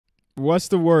What's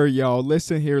the word, y'all?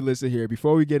 Listen here.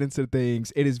 Before we get into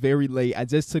things, it is very late. I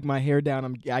just took my hair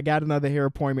down. I got another hair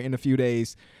appointment in a few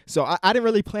days. So I didn't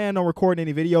really plan on recording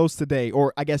any videos today,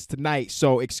 or I guess tonight.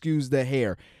 So excuse the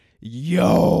hair.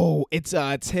 Yo, it's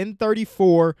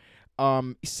 10:34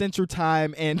 Central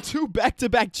Time, and 2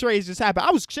 back-to-back trades just happened.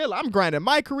 I was chilling. I'm grinding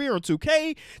my career on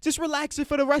 2K, just relaxing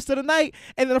for the rest of the night.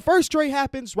 And then the first trade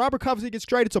happens. Robert Covington gets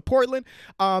traded to Portland.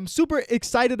 Super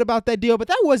excited about that deal, but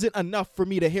that wasn't enough for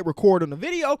me to hit record on the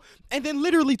video. And then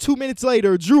literally 2 minutes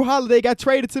later, Jrue Holiday got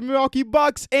traded to Milwaukee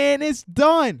Bucks, and it's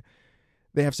done.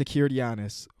 They have secured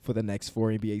Giannis for the next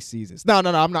 4 NBA seasons. No,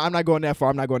 I'm not going that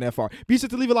far. Be sure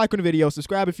to leave a like on the video.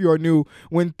 Subscribe if you are new.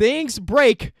 When things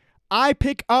break, I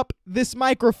pick up this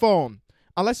microphone,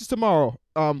 unless it's tomorrow,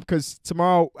 because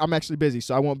tomorrow I'm actually busy,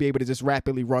 so I won't be able to just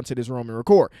rapidly run to this room and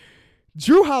record.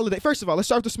 Jrue Holiday, first of all, let's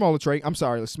start with the smaller trade. Let's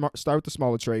start with the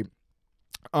smaller trade.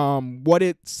 What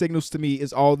it signals to me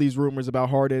is all these rumors about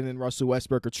Harden and Russell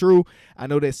Westbrook are true. I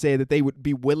know they said that they would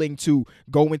be willing to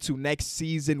go into next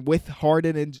season with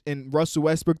Harden and Russell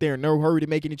Westbrook. They're in no hurry to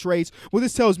make any trades. Well,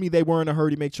 this tells me they weren't in a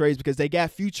hurry to make trades because they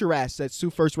got future assets, 2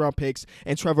 first-round picks,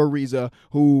 and Trevor Ariza,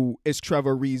 who is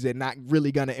Trevor Ariza, not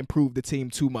really going to improve the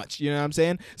team too much. You know what I'm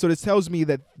saying? So this tells me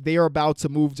that they are about to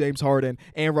move James Harden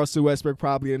and Russell Westbrook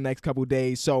probably in the next couple of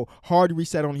days. So hard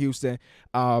reset on Houston.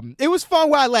 It was fun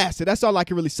while it lasted. That's all I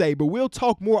can really say, but we'll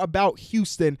talk more about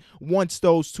Houston once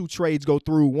those 2 trades go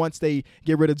through, once they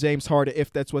get rid of James Harden,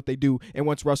 if that's what they do, and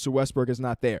once Russell Westbrook is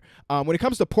not there. When it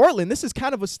comes to Portland, this is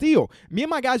kind of a steal. Me and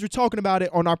my guys were talking about it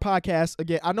on our podcast.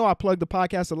 Again, I know I plug the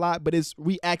podcast a lot, but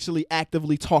we actually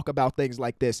actively talk about things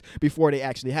like this before they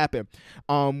actually happen.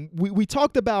 We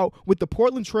talked about with the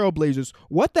Portland Trail Blazers,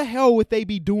 what the hell would they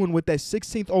be doing with that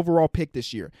 16th overall pick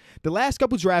this year? The last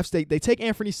couple drafts, they take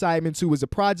Anthony Simons, who was a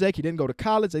project. He didn't go to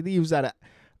college. I think he was at a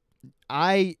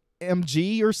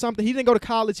IMG or something. He didn't go to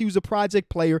college. He was a project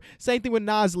player. Same thing with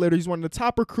Nas Litter. He's one of the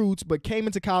top recruits, but came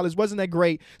into college. Wasn't that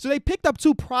great. So they picked up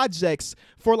 2 projects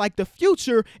for like the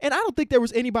future, and I don't think there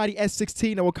was anybody at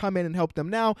 16 that will come in and help them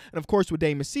now. And of course, with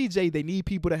Dame and CJ, they need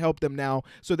people to help them now.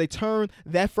 So they turned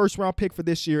that first-round pick for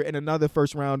this year and another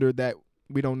first-rounder that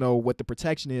we don't know what the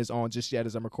protection is on just yet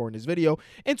as I'm recording this video,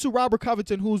 into Robert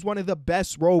Covington, who's one of the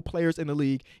best role players in the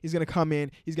league. He's going to come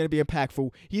in. He's going to be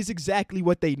impactful. He's exactly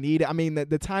what they need. I mean,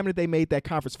 the time that they made that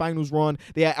conference finals run,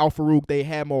 they had Al Farouk, they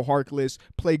had Mo Harkless,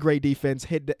 play great defense,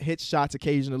 hit shots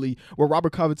occasionally, where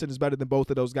Robert Covington is better than both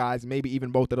of those guys, maybe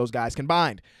even both of those guys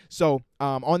combined. So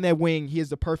on that wing, he is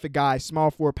the perfect guy,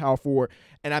 small forward, power forward.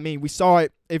 And I mean, we saw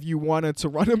it. If you wanted to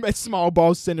run him at small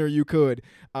ball center, you could.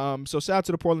 So shout out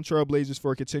to the Portland Trail Blazers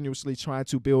for continuously trying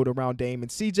to build around Dame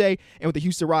and CJ. And with the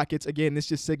Houston Rockets, again, this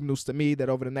just signals to me that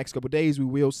over the next couple of days, we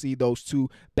will see those 2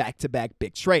 back-to-back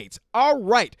big trades. All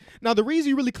right. Now, the reason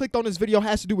you really clicked on this video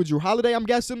has to do with Jrue Holiday, I'm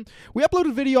guessing. We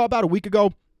uploaded a video about a week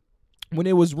ago when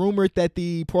it was rumored that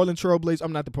the Portland Trail Blazers,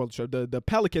 the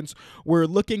Pelicans were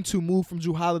looking to move from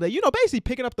Jrue Holiday, basically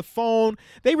picking up the phone.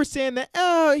 They were saying that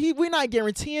we're not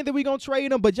guaranteeing that we're going to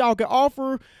trade him, but y'all can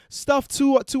offer stuff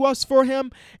to us for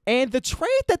him. And the trade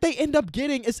that they end up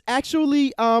getting is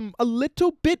actually a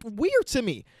little bit weird to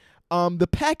me. The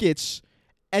package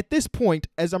at this point,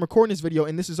 as I'm recording this video,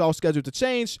 and this is all scheduled to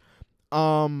change,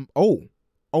 I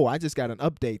just got an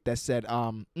update that said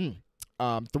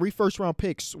 3 first-round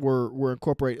picks were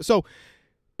incorporated. So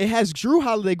it has Jrue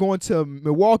Holiday going to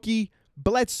Milwaukee,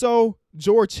 Bledsoe,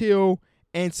 George Hill,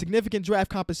 and significant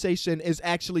draft compensation is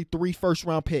actually 3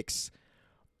 first-round picks.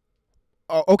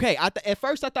 Okay, at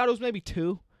first I thought it was maybe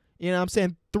 2. You know what I'm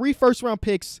saying? 3 first-round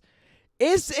picks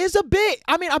is a bit.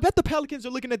 I mean, I bet the Pelicans are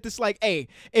looking at this like, hey,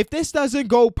 if this doesn't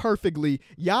go perfectly,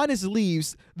 Giannis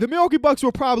leaves, the Milwaukee Bucks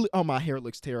will probably, oh, my hair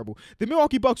looks terrible. The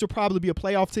Milwaukee Bucks will probably be a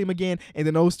playoff team again, and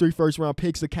then those 3 first-round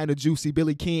picks are kind of juicy,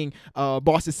 Billy King,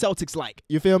 Boston Celtics like.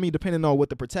 You feel me? Depending on what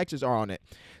the protections are on it.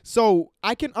 So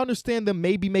I can understand them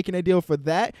maybe making a deal for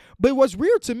that, but what's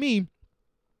weird to me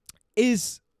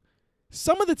is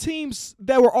some of the teams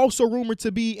that were also rumored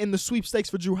to be in the sweepstakes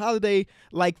for Jrue Holiday,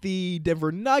 like the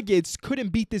Denver Nuggets,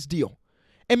 couldn't beat this deal.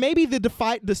 And maybe the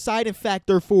deciding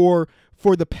factor for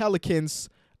the Pelicans,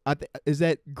 is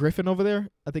that Griffin over there?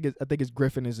 I think it's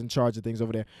Griffin is in charge of things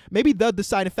over there. Maybe the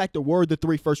deciding factor were the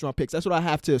 3 first-round picks. That's what I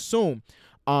have to assume.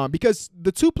 Because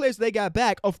the 2 players they got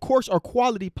back, of course, are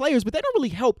quality players, but they don't really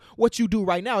help what you do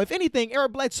right now. If anything,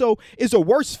 Eric Bledsoe is a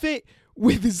worse fit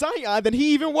with Zion than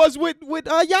he even was with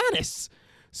Giannis.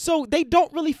 So they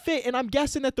don't really fit, and I'm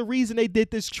guessing that the reason they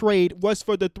did this trade was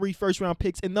for the 3 first-round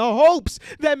picks in the hopes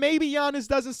that maybe Giannis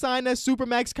doesn't sign that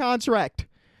Supermax contract.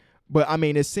 But, I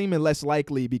mean, it's seeming less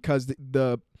likely because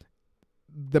the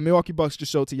the Milwaukee Bucks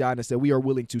just showed to Giannis that we are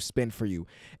willing to spend for you.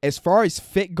 As far as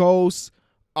fit goes,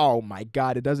 oh my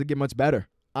God, it doesn't get much better.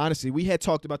 Honestly, we had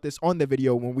talked about this on the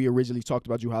video when we originally talked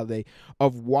about Jrue Holiday,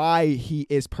 of why he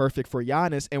is perfect for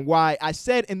Giannis, and why I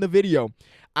said in the video,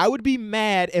 I would be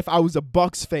mad if I was a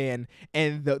Bucks fan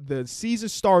and the season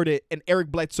started and Eric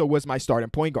Bledsoe was my starting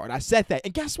point guard. I said that.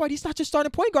 And guess what? He's not your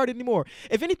starting point guard anymore.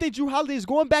 If anything, Jrue Holiday is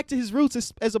going back to his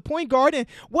roots as a point guard. And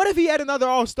what if he had another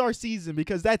all-star season?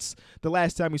 Because that's the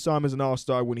last time we saw him as an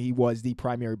all-star, when he was the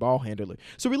primary ball handler.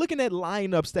 So we're looking at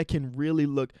lineups that can really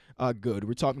look good.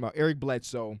 We're talking about Eric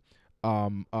Bledsoe,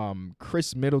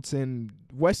 Chris Middleton,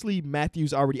 Wesley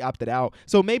Matthews already opted out.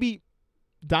 So maybe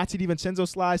Dante DiVincenzo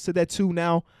slides to that too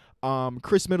now.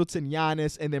 Chris Middleton,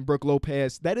 Giannis, and then Brook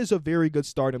Lopez. That is a very good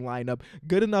starting lineup.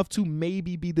 Good enough to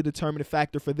maybe be the determining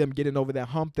factor for them getting over that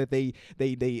hump that they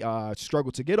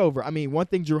struggle to get over. I mean, one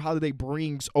thing Jrue Holiday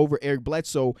brings over Eric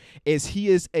Bledsoe is he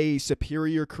is a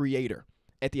superior creator.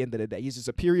 At the end of the day, he's a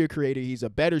superior creator. He's a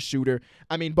better shooter.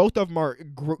 I mean, both of them are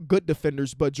good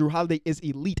defenders, but Jrue Holiday is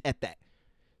elite at that.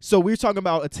 So we're talking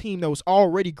about a team that was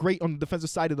already great on the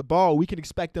defensive side of the ball. We can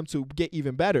expect them to get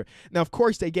even better. Now, of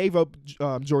course, they gave up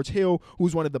George Hill,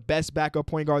 who's one of the best backup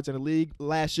point guards in the league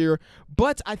last year.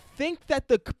 But I think that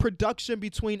the production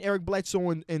between Eric Bledsoe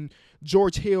and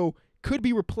George Hill could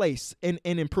be replaced and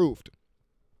improved.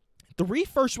 3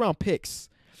 first-round picks,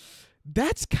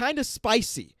 that's kind of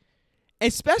spicy.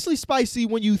 Especially spicy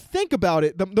when you think about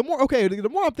it. The more I'm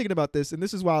thinking about this, and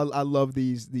this is why I love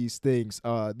these things,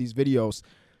 these videos.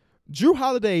 Jrue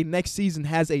Holiday next season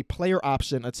has a player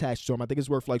option attached to him. I think it's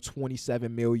worth like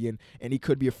 $27 million, and he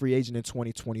could be a free agent in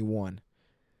 2021.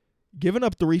 Giving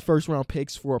up 3 first-round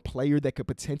picks for a player that could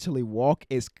potentially walk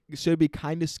should be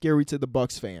kind of scary to the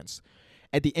Bucks fans.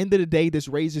 At the end of the day, this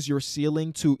raises your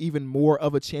ceiling to even more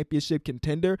of a championship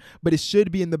contender, but it should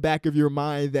be in the back of your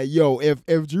mind that, yo, if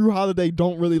Jrue Holiday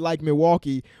don't really like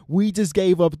Milwaukee, we just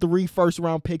gave up 3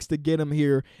 first-round picks to get him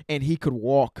here, and he could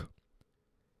walk.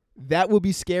 That would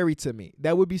be scary to me.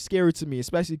 That would be scary to me,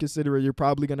 especially considering you're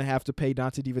probably going to have to pay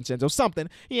Dante DiVincenzo something.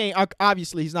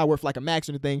 Obviously, he's not worth like a max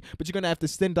or anything, but you're going to have to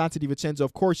extend Dante DiVincenzo.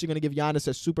 Of course, you're going to give Giannis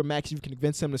a super max. You can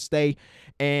convince him to stay.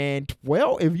 And,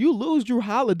 well, if you lose Jrue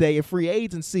Holiday in free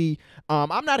agency,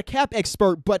 I'm not a cap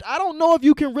expert, but I don't know if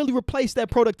you can really replace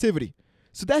that productivity.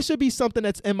 So that should be something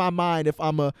that's in my mind if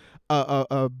I'm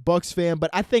a Bucks fan.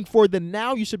 But I think for the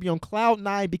now, you should be on cloud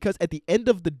 9, because at the end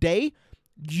of the day,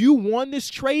 you won this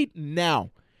trade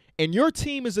now, and your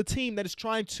team is a team that is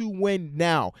trying to win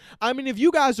now. I mean, if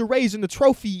you guys are raising the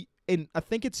trophy I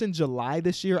think it's in July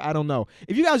this year, I don't know.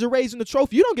 If you guys are raising the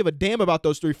trophy, you don't give a damn about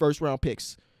those 3 first-round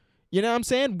picks. You know what I'm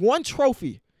saying? 1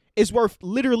 trophy is worth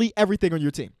literally everything on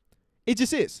your team. It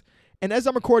just is. And as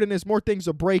I'm recording this, more things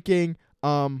are breaking.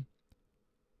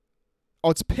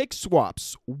 It's pick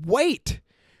swaps. Wait.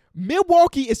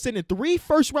 Milwaukee is sending 3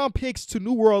 first-round picks to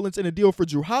New Orleans in a deal for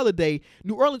Jrue Holiday.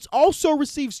 New Orleans also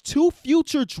receives 2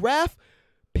 future draft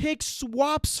pick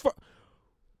swaps for...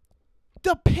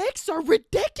 The picks are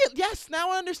ridiculous. Yes, now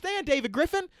I understand, David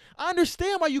Griffin. I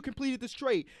understand why you completed this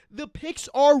trade. The picks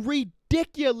are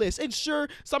ridiculous. And sure,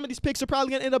 some of these picks are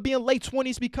probably going to end up being late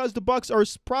 20s because the Bucks are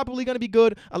probably going to be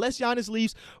good unless Giannis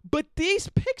leaves. But these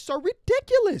picks are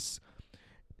ridiculous.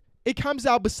 It comes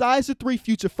out, besides the 3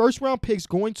 future first-round picks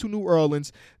going to New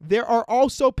Orleans, there are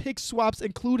also pick swaps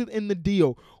included in the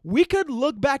deal. We could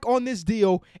look back on this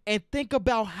deal and think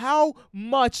about how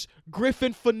much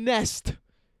Griffin finessed.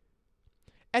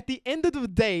 At the end of the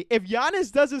day, if Giannis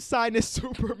doesn't sign this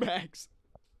Supermax,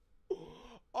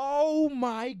 oh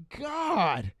my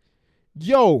God.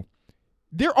 Yo,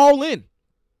 they're all in.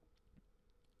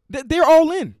 They're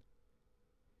all in.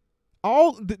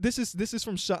 This is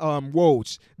from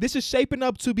Woj. This is shaping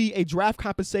up to be a draft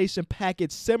compensation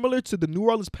package similar to the New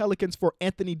Orleans Pelicans for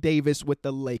Anthony Davis with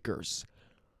the Lakers.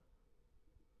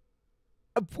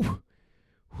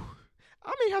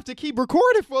 I may have to keep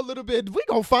recording for a little bit. We're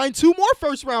going to find 2 more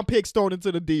first-round picks thrown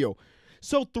into the deal.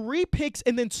 So 3 picks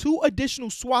and then 2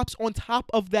 additional swaps on top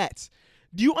of that.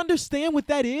 Do you understand what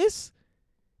that is?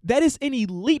 That is an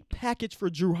elite package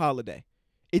for Jrue Holiday.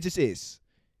 It just is.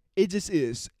 It just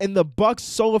is. And the Bucks,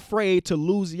 so afraid to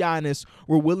lose Giannis,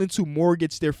 were willing to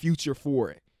mortgage their future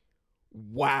for it.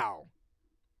 Wow.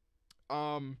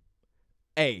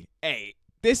 Hey,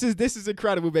 this is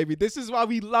incredible, baby. This is why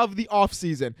we love the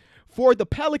offseason. For the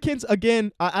Pelicans,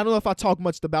 again, I don't know if I talk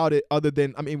much about it other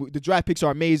than, I mean, the draft picks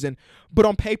are amazing. But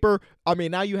on paper, I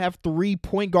mean, now you have 3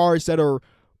 point guards that are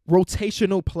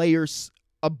rotational players,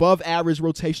 above average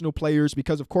rotational players,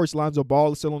 because of course Lonzo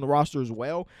Ball is still on the roster as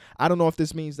well. I don't know if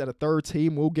this means that a 3rd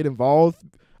team will get involved.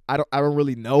 I don't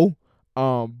really know.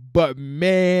 But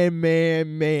man,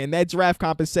 that draft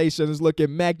compensation is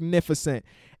looking magnificent,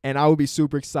 and I would be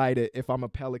super excited if I'm a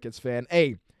Pelicans fan.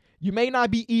 Hey, you may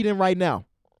not be eating right now,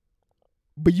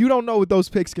 but you don't know what those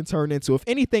picks can turn into. If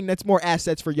anything, that's more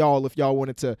assets for y'all if y'all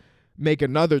wanted to make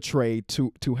another trade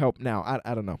to help now.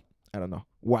 I don't know. I don't know.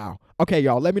 Wow. Okay,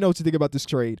 y'all, let me know what you think about this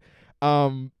trade.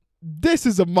 This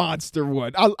is a monster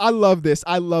one. I love this.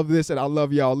 I love this, and I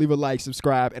love y'all. Leave a like,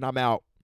 subscribe, and I'm out.